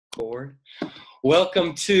Forward.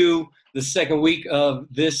 Welcome to the second week of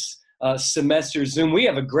this semester Zoom. We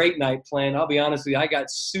have a great night planned. I'll be honest with you, I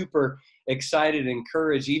got super excited and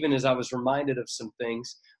encouraged even as I was reminded of some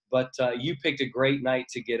things. But you picked a great night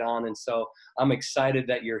to get on, and so I'm excited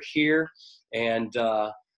that you're here. And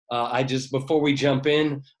before we jump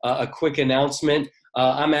in, a quick announcement.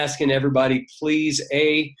 I'm asking everybody, please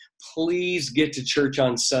get to church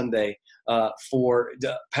on Sunday. For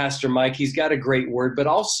Pastor Mike. He's got a great word, but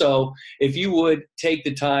also if you would take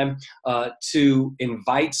the time to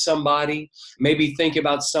invite somebody, maybe think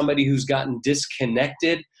about somebody who's gotten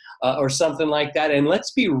disconnected or something like that. And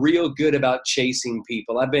let's be real good about chasing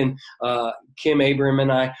people. Kim Abram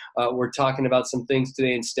and I were talking about some things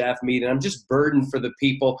today in staff meeting. I'm just burdened for the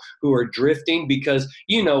people who are drifting because,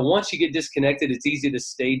 once you get disconnected, it's easy to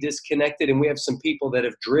stay disconnected. And we have some people that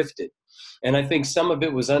have drifted. And I think some of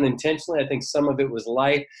it was unintentionally. I think some of it was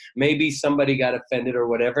life. Maybe somebody got offended or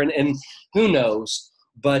whatever. And who knows?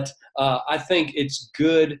 But I think it's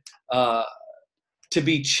good to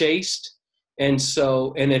be chased. And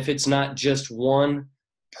if it's not just one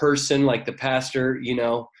person, like the pastor,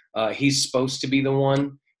 he's supposed to be the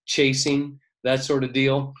one chasing, that sort of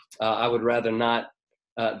deal. I would rather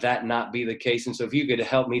that not be the case. And so if you could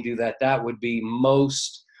help me do that, that would be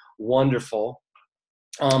most wonderful.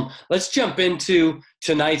 Let's jump into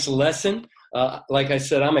tonight's lesson. Like I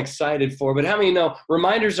said, I'm excited for, but how many know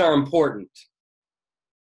reminders are important,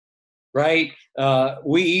 right?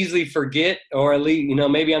 We easily forget, or at least,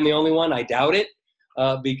 maybe I'm the only one. I doubt it,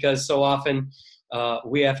 because so often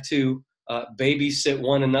we have to babysit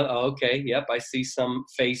one another. Oh, okay, yep, I see some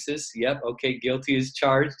faces. Yep, okay, guilty as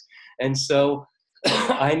charged. And so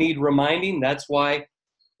I need reminding. That's why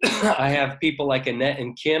I have people like Annette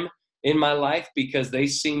and Kim in my life, because they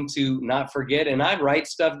seem to not forget, and I write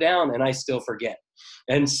stuff down and I still forget.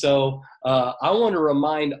 And so I want to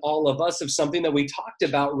remind all of us of something that we talked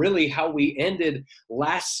about, really how we ended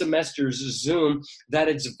last semester's Zoom, that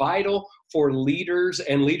it's vital for leaders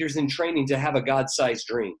and leaders in training to have a God-sized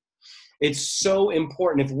dream. It's so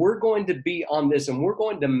important. If we're going to be on this and we're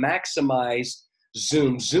going to maximize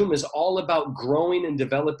Zoom is all about growing and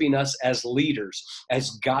developing us as leaders, as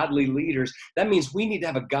godly leaders. That means we need to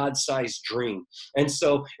have a God-sized dream. And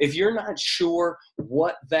so if you're not sure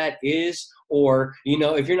what that is, or,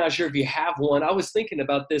 if you're not sure if you have one, I was thinking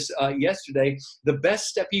about this yesterday. The best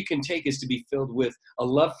step you can take is to be filled with a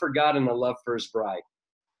love for God and a love for his bride.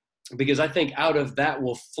 Because I think out of that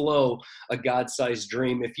will flow a God-sized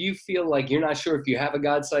dream. If you feel like you're not sure if you have a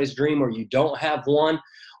God-sized dream, or you don't have one,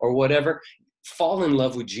 or whatever, fall in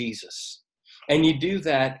love with Jesus. And you do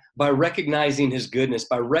that by recognizing his goodness,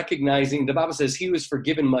 by recognizing, the Bible says, he who is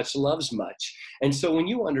forgiven much loves much. And so when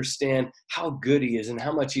you understand how good he is and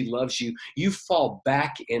how much he loves you, you fall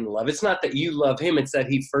back in love. It's not that you love him, it's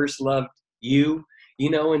that he first loved you.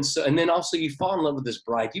 And then also you fall in love with his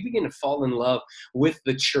bride. You begin to fall in love with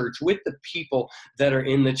the church, with the people that are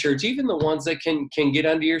in the church, even the ones that can get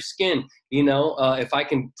under your skin. If I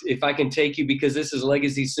can take you, because this is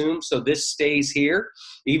Legacy Zoom, so this stays here,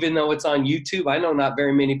 even though it's on YouTube. I know not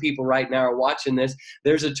very many people right now are watching this.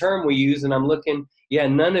 There's a term we use, and I'm looking. Yeah,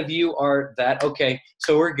 none of you are that. Okay,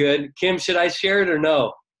 so we're good. Kim, should I share it or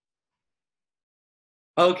no?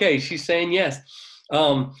 Okay, she's saying yes.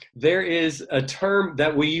 There is a term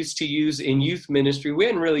that we used to use in youth ministry. We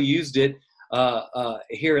hadn't really used it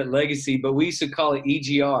here at Legacy, but we used to call it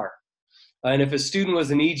EGR. And if a student was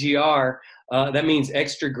an EGR, that means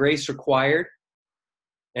extra grace required.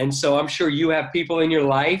 And so I'm sure you have people in your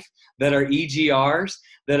life that are EGRs,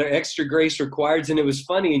 that are extra grace required. And it was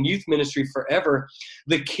funny, in youth ministry forever,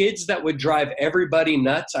 the kids that would drive everybody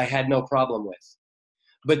nuts, I had no problem with.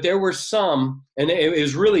 But there were some, and it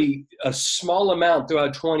was really a small amount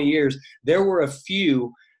throughout 20 years, there were a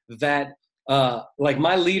few that, like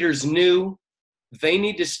my leaders knew they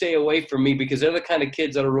need to stay away from me, because they're the kind of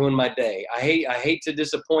kids that'll ruin my day. I hate to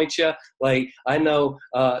disappoint you. Like, I know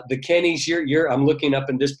the Kennys, I'm looking up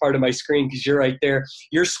in this part of my screen because you're right there.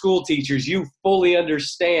 You're school teachers. You fully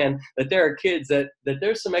understand that there are kids that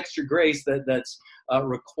there's some extra grace that's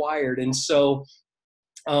required. And so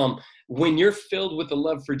when you're filled with the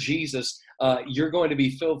love for Jesus, you're going to be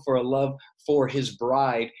filled for a love for his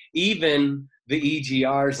bride, even the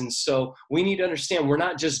EGRs. And so we need to understand we're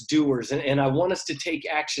not just doers. And I want us to take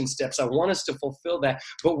action steps. I want us to fulfill that.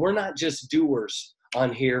 But we're not just doers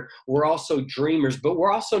on here. We're also dreamers. But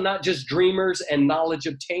we're also not just dreamers and knowledge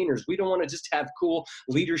obtainers. We don't want to just have cool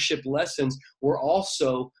leadership lessons. We're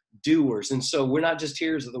also doers. And so we're not just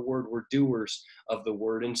hearers of the word, we're doers of the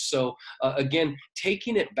word. And so again,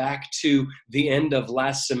 taking it back to the end of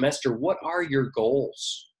last semester, what are your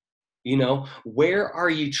goals? You know, where are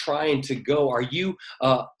you trying to go? Are you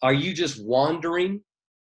just wandering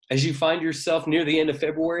as you find yourself near the end of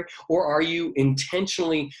February? Or are you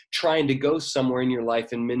intentionally trying to go somewhere in your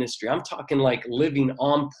life and ministry? I'm talking like living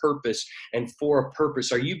on purpose and for a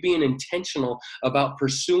purpose. Are you being intentional about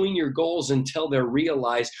pursuing your goals until they're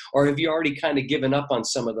realized? Or have you already kind of given up on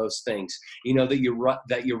some of those things, you know, that you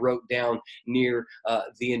wrote down near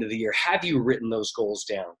the end of the year? Have you written those goals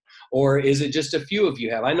down? Or is it just a few of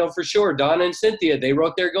you have? I know for sure, Donna and Cynthia, they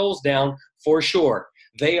wrote their goals down for sure.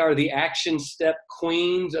 They are the action step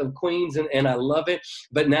queens of queens, and I love it.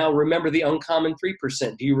 But now remember the uncommon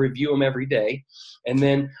 3%. Do you review them every day? And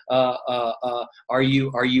then are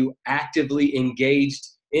you actively engaged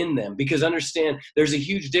in them? Because understand, there's a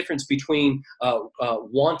huge difference between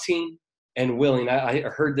wanting and willing. I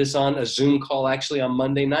heard this on a Zoom call actually on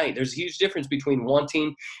Monday night. There's a huge difference between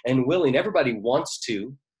wanting and willing. Everybody wants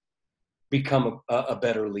to become a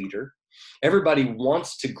better leader. Everybody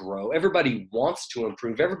wants to grow. Everybody wants to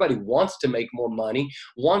improve. Everybody wants to make more money,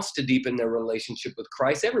 wants to deepen their relationship with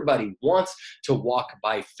Christ. Everybody wants to walk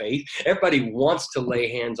by faith. Everybody wants to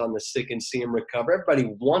lay hands on the sick and see them recover.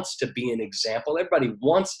 Everybody wants to be an example. Everybody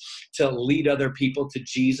wants to lead other people to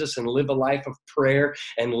Jesus and live a life of prayer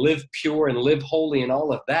and live pure and live holy and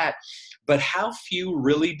all of that. But how few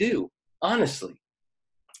really do, honestly.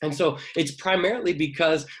 And so it's primarily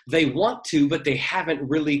because they want to, but they haven't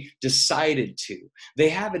really decided to. They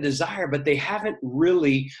have a desire, but they haven't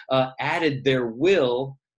really added their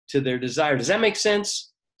will to their desire. Does that make sense?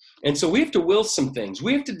 And so we have to will some things.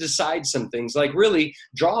 We have to decide some things, like really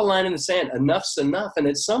draw a line in the sand. Enough's enough. And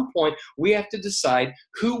at some point, we have to decide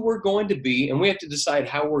who we're going to be, and we have to decide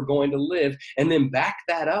how we're going to live, and then back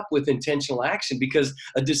that up with intentional action, because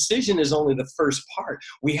a decision is only the first part.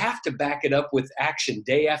 We have to back it up with action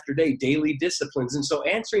day after day, daily disciplines. And so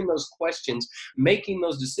answering those questions, making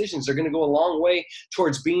those decisions are going to go a long way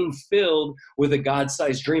towards being filled with a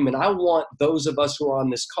God-sized dream. And I want those of us who are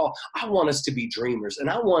on this call, I want us to be dreamers. And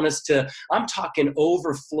I want us I'm talking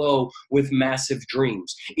overflow with massive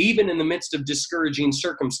dreams, even in the midst of discouraging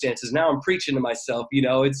circumstances. Now I'm preaching to myself, you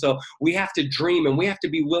know, and so we have to dream, and we have to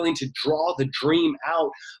be willing to draw the dream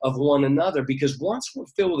out of one another, because once we're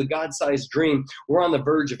filled with a God-sized dream, we're on the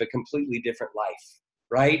verge of a completely different life.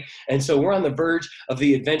 Right? And so we're on the verge of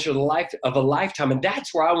the adventure of a lifetime. And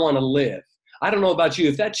that's where I want to live. I don't know about you.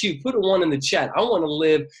 If that's you, put a 1 in the chat. I want to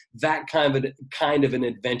live that kind of an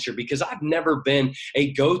adventure, because I've never been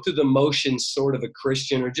a go through the motions sort of a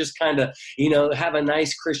Christian, or just kind of, you know, have a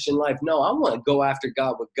nice Christian life. No, I want to go after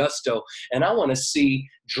God with gusto, and I want to see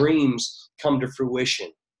dreams come to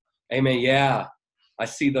fruition. Amen. Yeah, I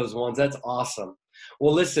see those ones. That's awesome.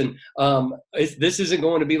 Well, listen, this isn't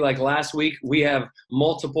going to be like last week. We have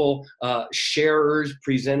multiple sharers,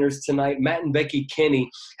 presenters tonight. Matt and Becky Kinney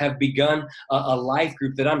have begun a life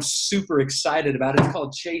group that I'm super excited about. It's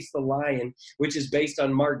called Chase the Lion, which is based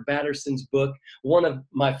on Mark Batterson's book, one of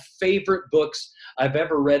my favorite books I've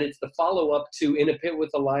ever read. It's the follow-up to In a Pit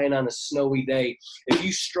with a Lion on a Snowy Day. If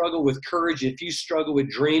you struggle with courage, if you struggle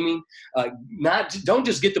with dreaming, don't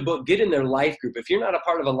just get the book, get in their life group. If you're not a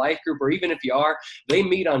part of a life group, or even if you are, they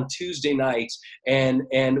meet on Tuesday nights, and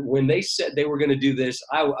when they said they were going to do this,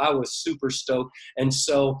 I was super stoked. And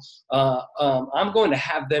so I'm going to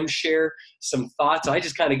have them share some thoughts. I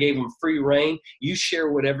just kind of gave them free reign. You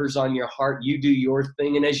share whatever's on your heart. You do your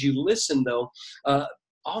thing. And as you listen, though,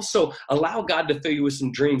 also allow God to fill you with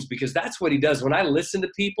some dreams, because that's what he does. When I listen to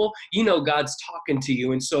people, you know God's talking to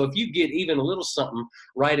you. And so if you get even a little something,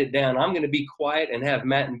 write it down. I'm going to be quiet and have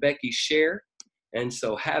Matt and Becky share. And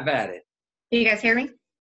so have at it. Can you guys hear me?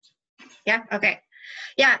 Yeah? Okay.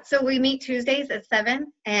 Yeah, so we meet Tuesdays at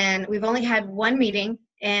 7, and we've only had one meeting,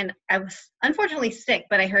 and I was unfortunately sick,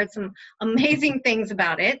 but I heard some amazing things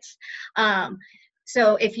about it.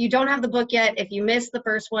 So if you don't have the book yet, if you missed the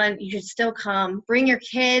first one, you should still come. Bring your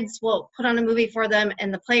kids. We'll put on a movie for them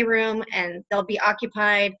in the playroom, and they'll be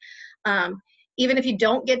occupied. Even if you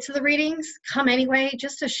don't get to the readings, come anyway,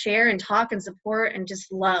 just to share and talk and support and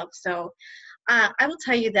just love. So I will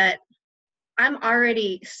tell you that I'm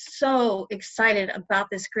already so excited about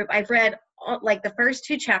this group. I've read like the first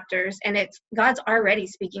 2 chapters, and God's already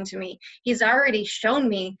speaking to me. He's already shown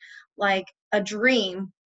me like a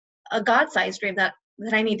dream, a God-sized dream that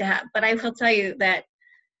I need to have. But I will tell you that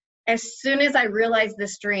as soon as I realized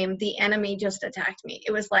this dream, the enemy just attacked me.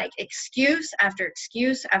 It was like excuse after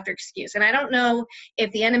excuse after excuse. And I don't know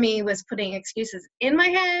if the enemy was putting excuses in my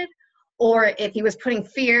head, or if he was putting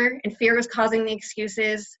fear, and fear was causing the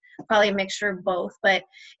excuses. Probably a mixture of both. But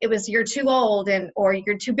it was, you're too old, or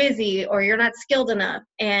you're too busy, or you're not skilled enough.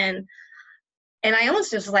 And And I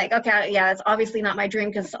almost just like, okay, yeah, it's obviously not my dream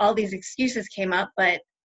because all these excuses came up. But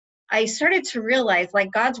I started to realize,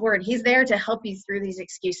 like, God's word, he's there to help you through these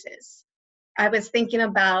excuses. I was thinking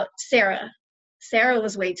about Sarah. Sarah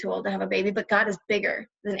was way too old to have a baby, but God is bigger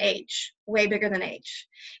than age, way bigger than age.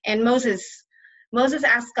 And Moses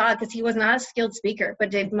asked God, because he was not a skilled speaker, but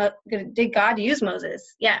did God use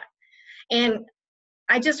Moses? Yeah. And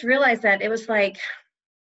I just realized that it was like,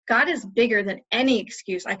 God is bigger than any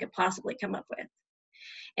excuse I could possibly come up with.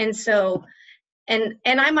 And so, and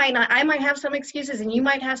I might have some excuses and you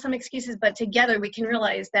might have some excuses, but together we can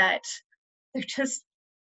realize that they're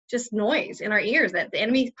just noise in our ears that the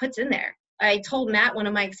enemy puts in there. I told Matt one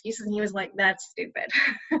of my excuses and he was like, that's stupid.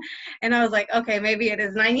 And I was like, okay, maybe it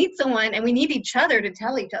is. And I need someone, and we need each other to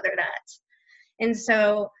tell each other that. And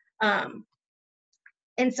so I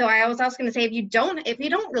was also going to say, if you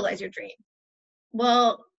don't realize your dream,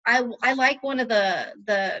 well, I like one of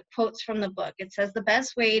the quotes from the book. It says, the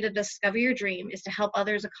best way to discover your dream is to help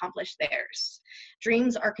others accomplish theirs.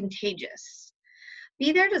 Dreams are contagious.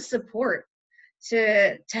 Be there to support,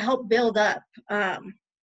 to help build up.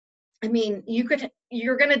 I mean,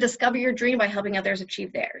 you're going to discover your dream by helping others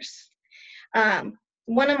achieve theirs.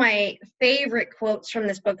 One of my favorite quotes from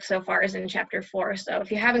this book so far is in chapter 4. So if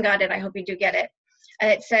you haven't got it, I hope you do get it.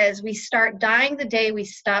 It says, we start dying the day we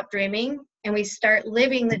stop dreaming, and we start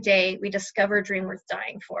living the day we discover a dream worth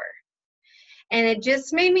dying for. And it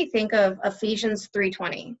just made me think of Ephesians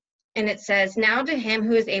 3:20. And it says, now to him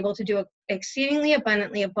who is able to do exceedingly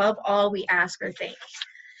abundantly above all we ask or think.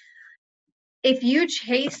 If you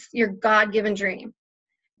chase your God-given dream,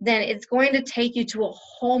 then it's going to take you to a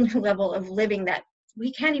whole new level of living that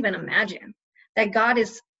we can't even imagine. That God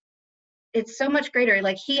is, it's so much greater.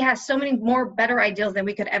 Like, he has so many more better ideals than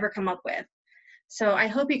we could ever come up with. So I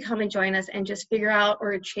hope you come and join us and just figure out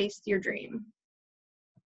or chase your dream.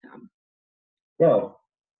 Well,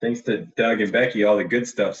 thanks to Doug and Becky, all the good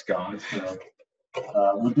stuff's gone. So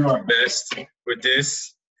we'll do our best with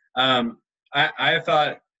this. I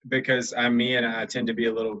thought, because I'm me and I tend to be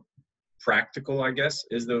a little practical, I guess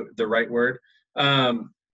is the right word.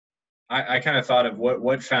 I kind of thought of what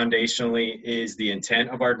foundationally is the intent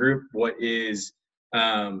of our group, what is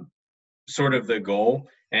sort of the goal.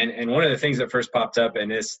 And one of the things that first popped up, and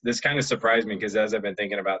this kind of surprised me, because as I've been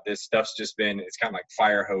thinking about this, stuff's just been, it's kind of like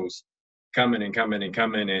fire hose coming and coming and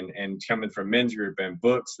coming, and coming from men's group and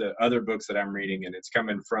books, the other books that I'm reading, and it's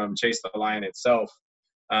coming from Chase the Lion itself.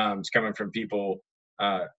 It's coming from people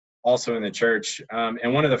also in the church.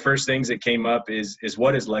 And one of the first things that came up is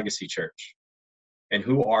what is Legacy Church? And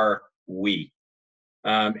who are we?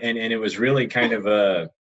 And it was really kind of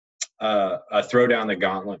a throw down the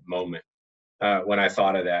gauntlet moment when I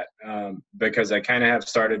thought of that, because I kind of have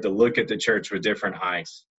started to look at the church with different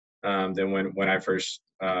eyes than when I first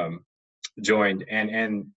joined.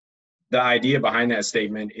 And the idea behind that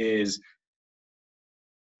statement is,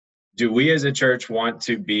 do we as a church want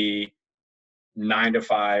to be 9 to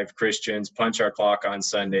 5 Christians, punch our clock on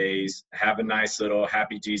Sundays, have a nice little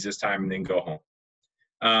happy Jesus time, and then go home?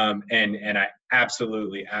 And I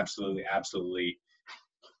absolutely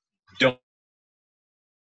don't.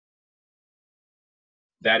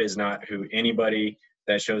 That is not who anybody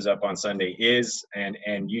that shows up on Sunday is,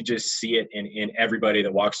 and you just see it in everybody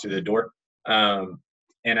that walks through the door.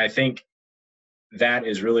 And I think that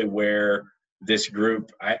is really where this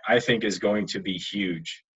group, I think, is going to be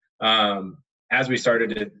huge. As we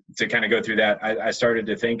started to kind of go through that, I started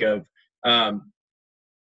to think of, I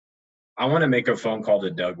want to make a phone call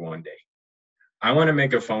to Doug one day. I want to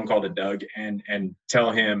make a phone call to Doug and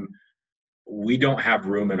tell him, we don't have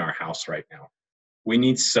room in our house right now. We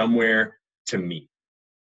need somewhere to meet.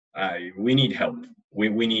 We need help. We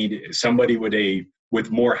need somebody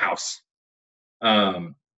with more house.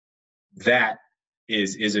 That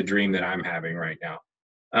is a dream that I'm having right now.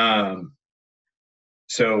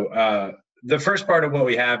 So the first part of what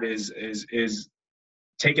we have is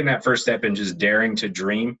taking that first step and just daring to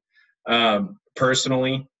dream.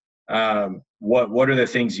 Personally, what are the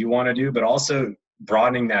things you want to do, but also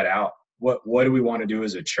broadening that out. What do we want to do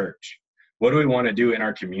as a church? What do we want to do in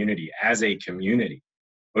our community as a community?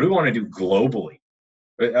 What do we want to do globally?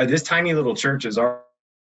 This tiny little church is our.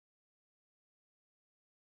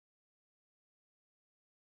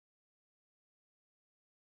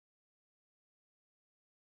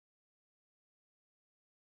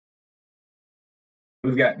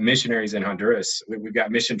 We've got missionaries in Honduras. We've got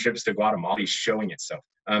mission trips to Guatemala showing itself,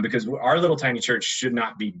 because our little tiny church should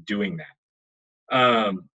not be doing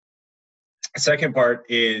that. Second part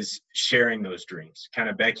is sharing those dreams. Kind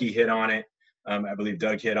of Becky hit on it. I believe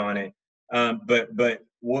Doug hit on it. But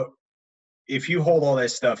what if you hold all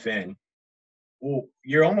that stuff in well,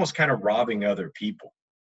 you're almost kind of robbing other people.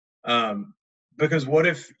 Because what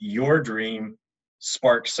if your dream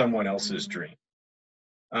sparks someone else's dream?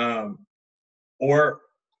 Or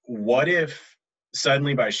what if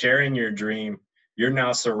suddenly by sharing your dream, you're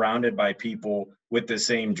now surrounded by people with the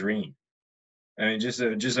same dream? I mean,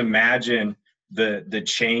 just imagine the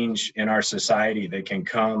change in our society that can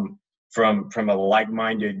come from a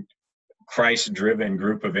like-minded, Christ-driven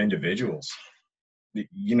group of individuals.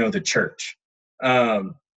 The church.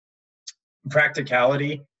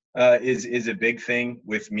 Practicality is a big thing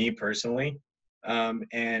with me personally,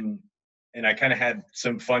 and I kind of had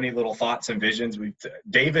some funny little thoughts and visions.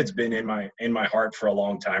 David's been in my heart for a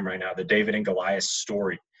long time right now. The David and Goliath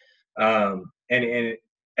story, and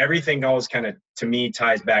everything always kind of, to me,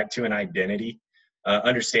 ties back to an identity,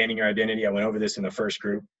 understanding your identity. I went over this in the first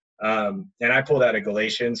group, and I pulled out of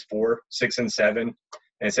Galatians 4:6-7, and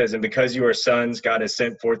it says, "And because you are sons, God has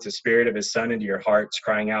sent forth the Spirit of His Son into your hearts,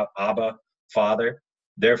 crying out, Abba, Father.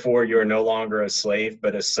 Therefore, you are no longer a slave,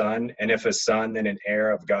 but a son, and if a son, then an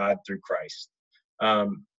heir of God through Christ."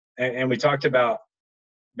 And we talked about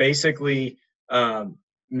basically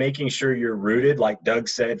making sure you're rooted, like Doug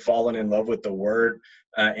said, falling in love with the Word,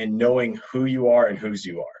 and knowing who you are and whose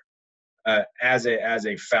you are as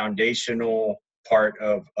a foundational part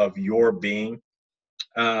of your being.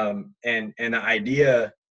 And the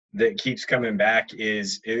idea that keeps coming back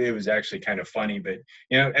is, it was actually kind of funny, but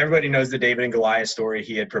everybody knows the David and Goliath story.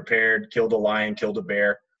 He had prepared, killed a lion, killed a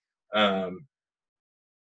bear, but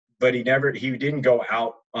he didn't go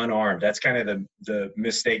out unarmed. That's kind of the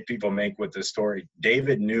mistake people make with the story.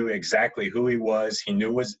 David knew exactly who he was. He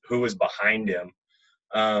knew who was behind him.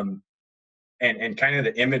 And kind of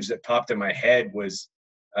the image that popped in my head was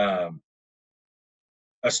a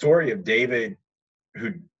story of David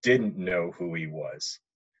who didn't know who he was.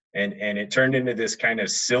 And it turned into this kind of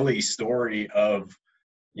silly story of,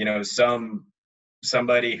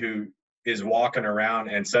 somebody who is walking around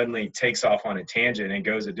and suddenly takes off on a tangent and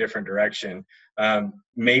goes a different direction,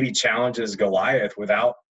 maybe challenges Goliath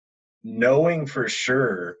without knowing for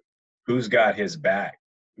sure who's got his back,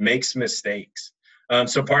 makes mistakes.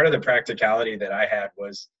 So part of the practicality that I had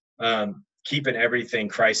was keeping everything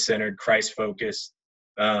Christ-centered, Christ-focused,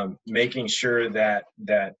 making sure that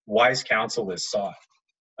wise counsel is sought.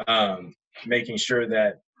 Making sure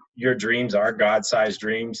that your dreams are God-sized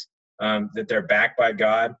dreams, that they're backed by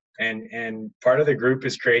God, and part of the group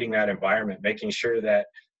is creating that environment, making sure that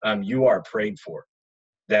you are prayed for,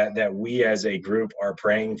 that we as a group are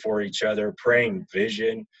praying for each other, praying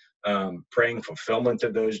vision, praying fulfillment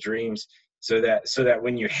of those dreams, so that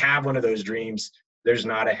when you have one of those dreams, there's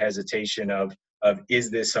not a hesitation of is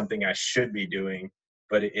this something I should be doing,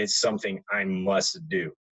 but it's something I must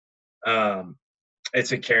do.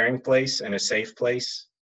 It's a caring place and a safe place.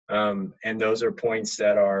 And those are points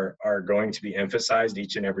that are going to be emphasized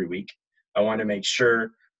each and every week. I want to make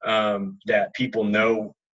sure that people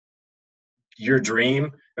know your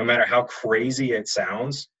dream, no matter how crazy it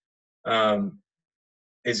sounds,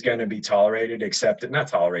 is going to be tolerated, accepted. Not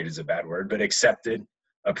tolerated is a bad word, but accepted,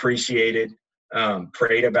 appreciated,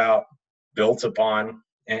 prayed about, built upon.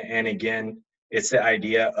 And again, it's the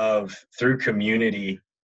idea of, through community,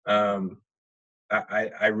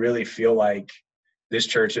 I really feel like this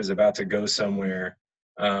church is about to go somewhere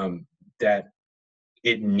that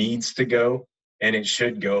it needs to go, and it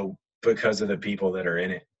should go because of the people that are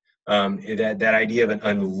in it. That idea of an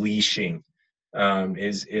unleashing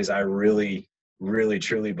is I really, really,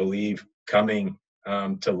 truly believe coming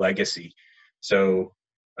to legacy. So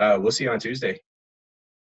we'll see you on Tuesday.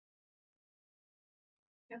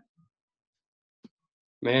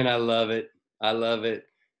 Man, I love it. I love it.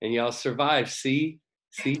 And y'all survived. See,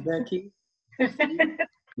 Becky?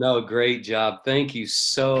 No, great job. Thank you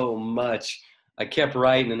so much. I kept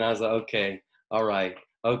writing and I was like, okay, all right,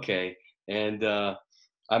 okay. And I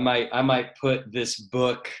might put this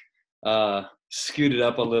book, scoot it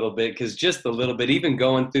up a little bit, because just a little bit, even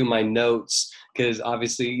going through my notes, because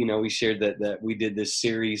obviously, we shared that we did this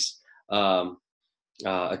series a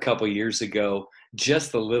couple years ago,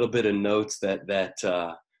 just a little bit of notes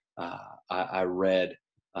that I read.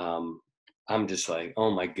 I'm just like,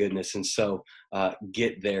 oh my goodness. And so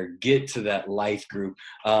get to that life group.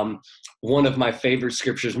 One of my favorite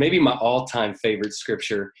scriptures, maybe my all-time favorite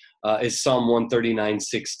scripture, is Psalm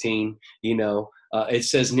 139:16. It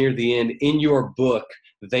says near the end, in your book,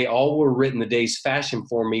 they all were written the days fashioned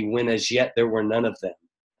for me, when as yet there were none of them.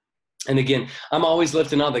 And again, I'm always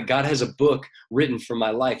lifting on that God has a book written for my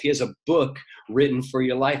life. He has a book written for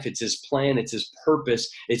your life. It's his plan. It's his purpose.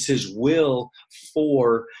 It's his will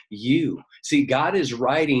for you. See, God is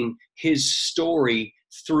writing his story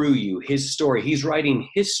through you, his story. He's writing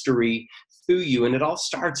history through you, and it all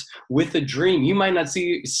starts with a dream. You might not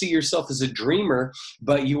see yourself as a dreamer,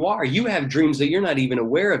 but you are. You have dreams that you're not even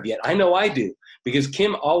aware of yet. I know I do, because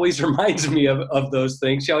Kim always reminds me of those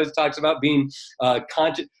things. She always talks about being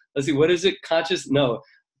conscious. Let's see, what is it?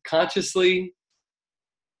 Consciously,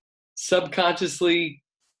 subconsciously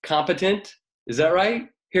competent. Is that right?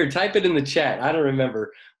 Here, type it in the chat. I don't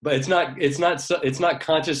remember, but it's not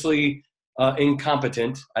consciously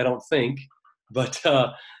incompetent, I don't think, but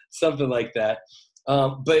something like that.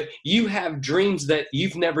 But you have dreams that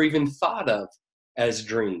you've never even thought of as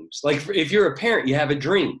dreams. Like if you're a parent, you have a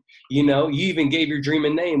dream. You know, you even gave your dream a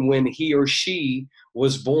name when he or she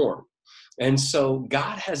was born. And so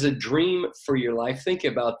God has a dream for your life. Think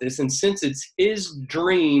about this. And since it's his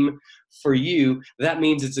dream for you, that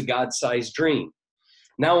means it's a God-sized dream.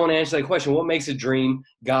 Now I want to answer that question. What makes a dream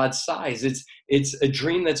God-sized? It's a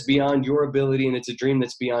dream that's beyond your ability, and it's a dream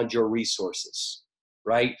that's beyond your resources,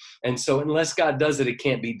 right? And so unless God does it, it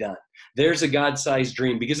can't be done. There's a God-sized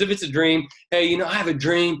dream. Because if it's a dream, hey, you know, I have a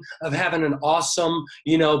dream of having an awesome,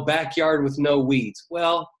 you know, backyard with no weeds.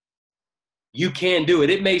 Well, you can do it.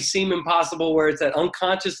 It may seem impossible where it's at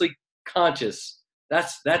unconsciously conscious.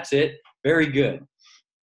 That's it. Very good.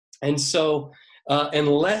 And so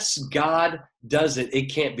unless God does it,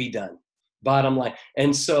 it can't be done. Bottom line.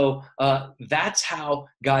 And so that's how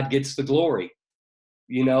God gets the glory.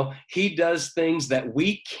 You know, he does things that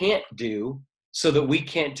we can't do so that we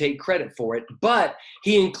can't take credit for it, but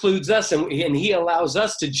he includes us and he allows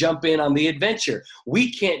us to jump in on the adventure. We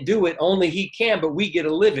can't do it, only he can, but we get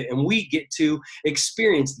to live it and we get to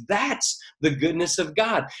experience. That's the goodness of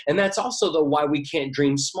God. And that's also why we can't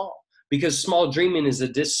dream small, because small dreaming is a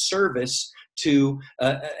disservice to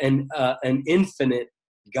an infinite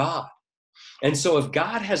God. And so if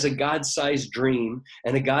God has a God-sized dream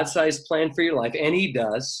and a God-sized plan for your life, and he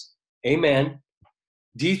does, amen,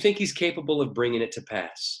 do you think he's capable of bringing it to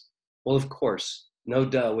pass? Well, of course, no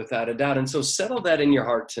duh, without a doubt. And so settle that in your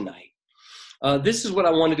heart tonight. This is what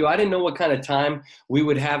I want to do. I didn't know what kind of time we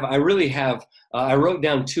would have. I really have, I wrote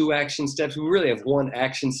down 2 action steps. We really have 1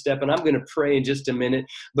 action step, and I'm going to pray in just a minute.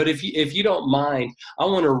 But if you don't mind, I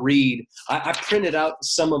want to read. I printed out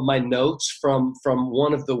some of my notes from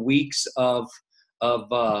one of the weeks of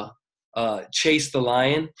Chase the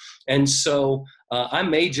Lion. And so I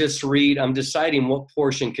may just read, I'm deciding what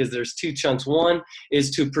portion, because there's 2 chunks. One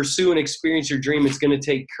is to pursue and experience your dream. It's going to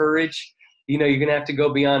take courage. You know, you're going to have to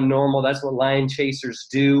go beyond normal. That's what lion chasers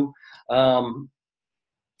do.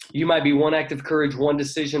 You might be 1 act of courage, 1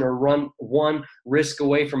 decision, or run 1 risk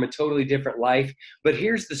away from a totally different life. But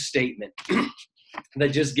here's the statement that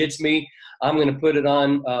just gets me. I'm going to put it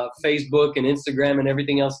on Facebook and Instagram and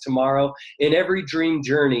everything else tomorrow. In every dream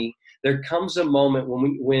journey, there comes a moment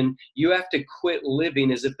when you have to quit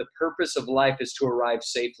living as if the purpose of life is to arrive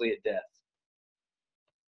safely at death.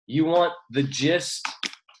 You want the gist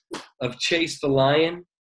of Chase the Lion?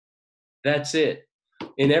 That's it.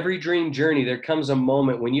 In every dream journey, there comes a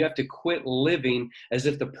moment when you have to quit living as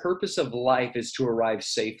if the purpose of life is to arrive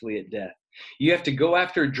safely at death. You have to go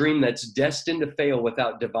after a dream that's destined to fail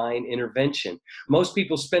without divine intervention. Most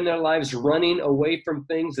people spend their lives running away from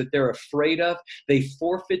things that they're afraid of. They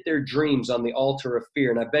forfeit their dreams on the altar of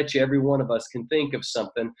fear. And I bet you every one of us can think of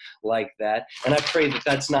something like that. And I pray that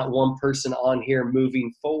that's not one person on here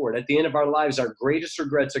moving forward. At the end of our lives, our greatest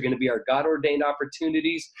regrets are going to be our God-ordained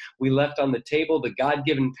opportunities we left on the table, the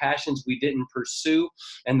God-given passions we didn't pursue,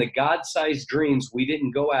 and the God-sized dreams we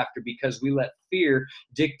didn't go after because we let fear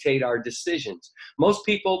dictate our decisions. Most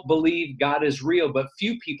people believe God is real, but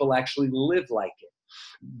few people actually live like it.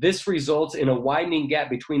 This results in a widening gap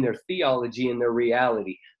between their theology and their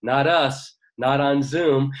reality. Not us, not on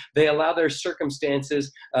Zoom. They allow their circumstances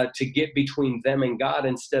to get between them and God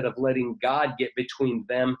instead of letting God get between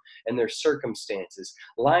them and their circumstances.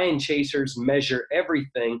 Lion chasers measure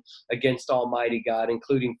everything against Almighty God,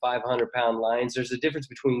 including 500-pound lions. There's a difference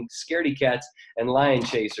between scaredy cats and lion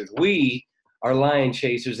chasers. We are lion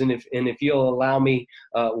chasers. And if you'll allow me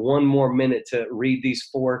 1 more minute to read these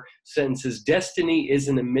 4 sentences. Destiny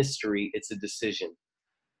isn't a mystery, it's a decision.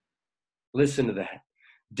 Listen to that.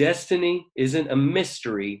 Destiny isn't a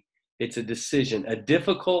mystery, it's a decision. A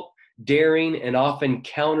difficult, daring, and often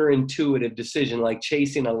counterintuitive decision, like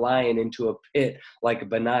chasing a lion into a pit like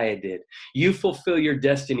Benaiah did. You fulfill your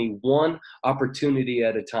destiny 1 opportunity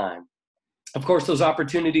at a time. Of course, those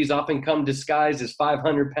opportunities often come disguised as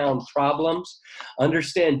 500-pound problems.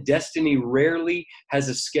 Understand, destiny rarely has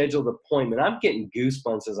a scheduled appointment. I'm getting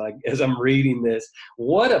goosebumps as I'm reading this.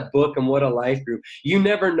 What a book and what a life group. You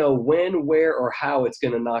never know when, where, or how it's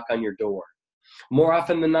going to knock on your door. More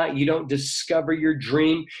often than not, you don't discover your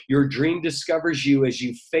dream. Your dream discovers you as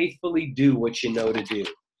you faithfully do what you know to do.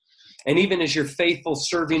 And even as you're faithful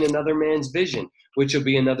serving another man's vision, which will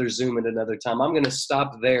be another Zoom at another time. I'm going to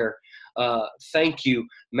stop there. Thank you,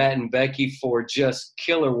 Matt and Becky, for just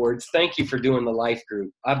killer words. Thank you for doing the life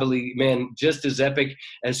group. I believe, man, just as epic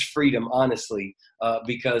as freedom, honestly,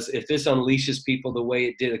 because if this unleashes people the way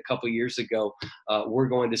it did a couple years ago, we're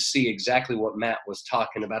going to see exactly what Matt was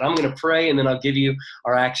talking about. I'm going to pray, and then I'll give you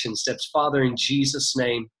our action steps. Father, in Jesus'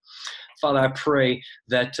 name, Father, I pray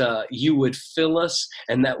that you would fill us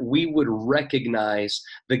and that we would recognize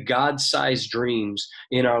the God-sized dreams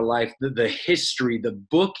in our life, the history, the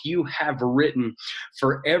book you have written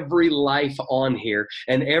for every life on here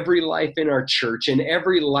and every life in our church and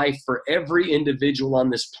every life for every individual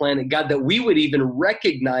on this planet. God, that we would even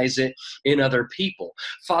recognize it in other people.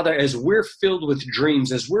 Father, as we're filled with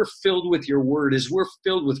dreams, as we're filled with your word, as we're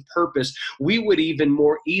filled with purpose, we would even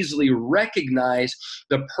more easily recognize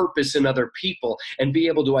the purpose in other people and be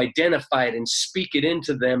able to identify it and speak it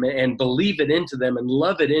into them and believe it into them and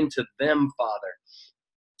love it into them, Father.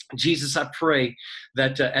 Jesus, I pray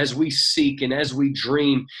that as we seek and as we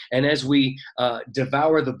dream and as we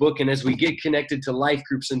devour the book and as we get connected to life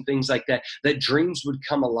groups and things like that, that dreams would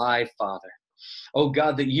come alive, Father. Oh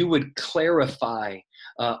God, that you would clarify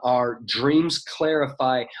our dreams,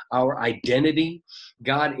 clarify our identity,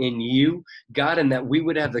 God, in you, God, and that we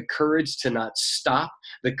would have the courage to not stop,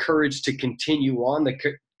 the courage to continue on, the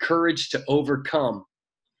courage to overcome.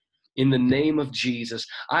 In the name of Jesus,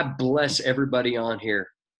 I bless everybody on here.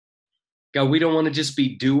 God, we don't want to just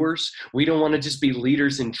be doers. We don't want to just be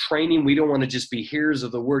leaders in training. We don't want to just be hearers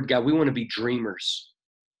of the word. God, we want to be dreamers.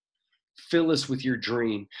 Fill us with your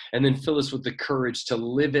dream, and then fill us with the courage to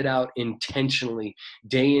live it out intentionally,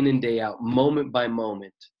 day in and day out, moment by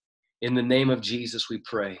moment. In the name of Jesus, we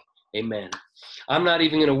pray. Amen. I'm not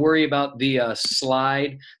even going to worry about the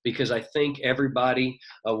slide because I think everybody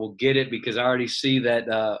will get it, because I already see that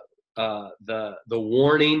the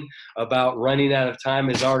warning about running out of time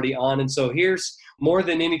is already on. And so here's, more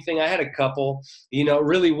than anything, I had a couple,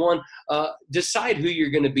 really one, decide who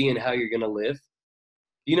you're going to be and how you're going to live.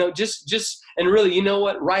 And really, you know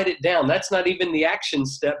what? Write it down. That's not even the action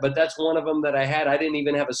step, but that's one of them that I had. I didn't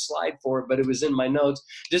even have a slide for it, but it was in my notes.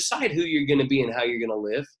 Decide who you're going to be and how you're going to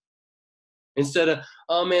live. Instead of,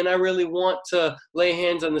 oh man, I really want to lay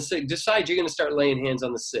hands on the sick. Decide you're going to start laying hands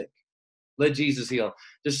on the sick. Let Jesus heal.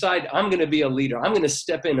 Decide, I'm going to be a leader. I'm going to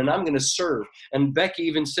step in and I'm going to serve. And Becky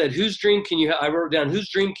even said, whose dream can you, I wrote down, whose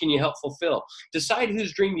dream can you help fulfill? Decide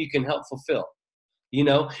whose dream you can help fulfill.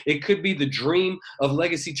 It could be the dream of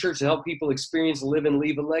Legacy Church to help people experience, live, and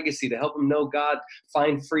leave a legacy, to help them know God,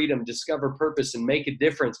 find freedom, discover purpose, and make a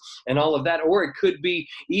difference, and all of that. Or it could be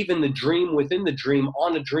even the dream within the dream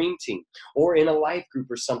on a dream team or in a life group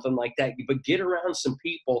or something like that. But get around some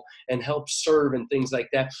people and help serve and things like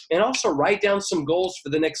that. And also write down some goals for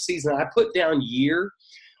the next season. I put down year,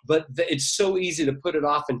 but it's so easy to put it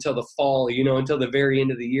off until the fall, until the very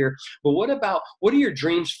end of the year. But what are your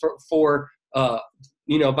dreams for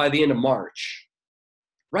by the end of March?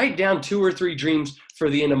 Write down 2 or 3 dreams for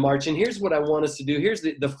the end of March. And here's what I want us to do. Here's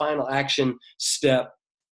the final action step.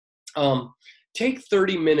 Take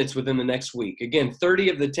 30 minutes within the next week. Again, 30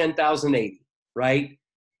 of the 10,080, right?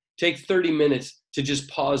 Take 30 minutes to just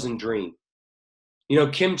pause and dream.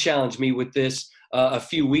 Kim challenged me with this a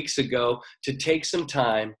few weeks ago to take some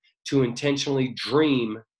time to intentionally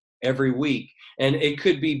dream every week. And it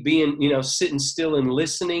could be being, sitting still and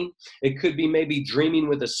listening. It could be maybe dreaming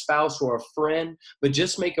with a spouse or a friend, but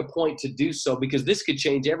just make a point to do so, because this could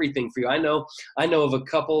change everything for you. I know of a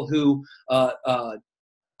couple who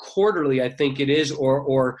quarterly, I think it is,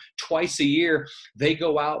 or twice a year, they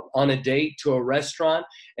go out on a date to a restaurant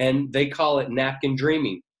and they call it napkin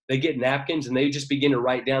dreaming. They get napkins and they just begin to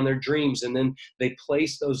write down their dreams, and then they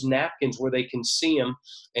place those napkins where they can see them.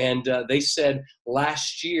 And they said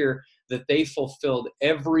last year that they fulfilled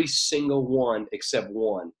every single one except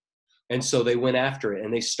one. And so they went after it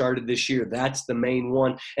and they started this year. That's the main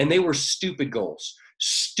one. And they were stupid goals,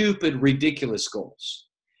 stupid, ridiculous goals.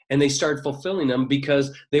 And they started fulfilling them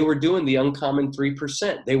because they were doing the uncommon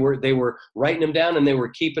 3%. They were writing them down and they were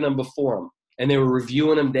keeping them before them, and they were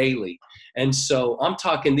reviewing them daily. And so I'm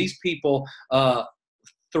talking, these people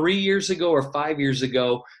 3 years ago or 5 years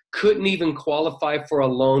ago couldn't even qualify for a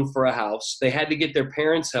loan for a house. They had to get their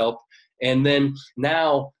parents' help. And then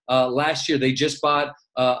now, last year, they just bought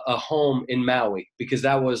a home in Maui, because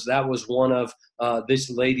that was one of this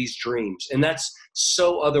lady's dreams. And that's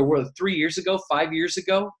so otherworldly. 3 years ago, 5 years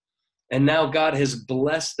ago, And now God has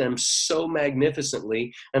blessed them so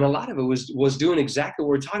magnificently. And a lot of it was doing exactly what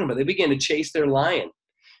we're talking about. They began to chase their lion,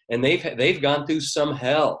 and they've gone through some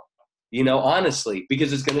hell, honestly,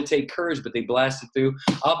 because it's going to take courage, but they blasted through.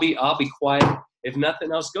 I'll be quiet. If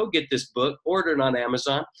nothing else, go get this book, order it on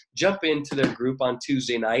Amazon, jump into their group on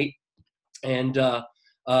Tuesday night. And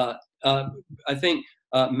I think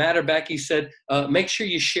Matt or Becky said, make sure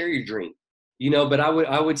you share your dream, but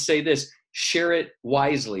I would say this: share it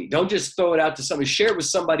wisely. Don't just throw it out to somebody. Share it with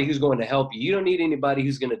somebody who's going to help you. You don't need anybody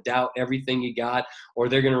who's going to doubt everything you got, or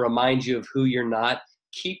they're going to remind you of who you're not.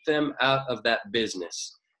 Keep them out of that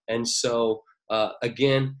business. And so,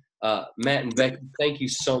 again, Matt and Becky, thank you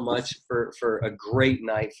so much for a great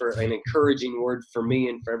night, for an encouraging word for me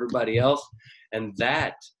and for everybody else. And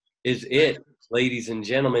that is it, ladies and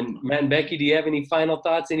gentlemen. Matt and Becky, do you have any final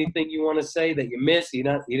thoughts? Anything you want to say that you missed, you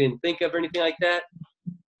didn't think of, or anything like that?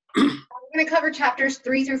 I'm going to cover chapters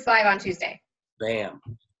 3 through 5 on Tuesday. Bam.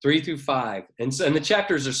 3 through 5. And the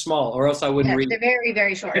chapters are small, or else I wouldn't read. They're very,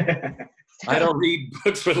 very short. I don't read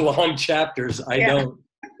books with long chapters. I don't.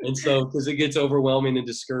 And so, because it gets overwhelming and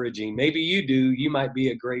discouraging. Maybe you do. You might be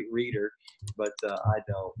a great reader, but I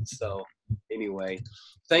don't. So anyway,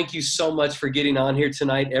 thank you so much for getting on here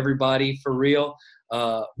tonight, everybody. For real.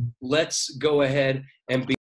 Let's go ahead and be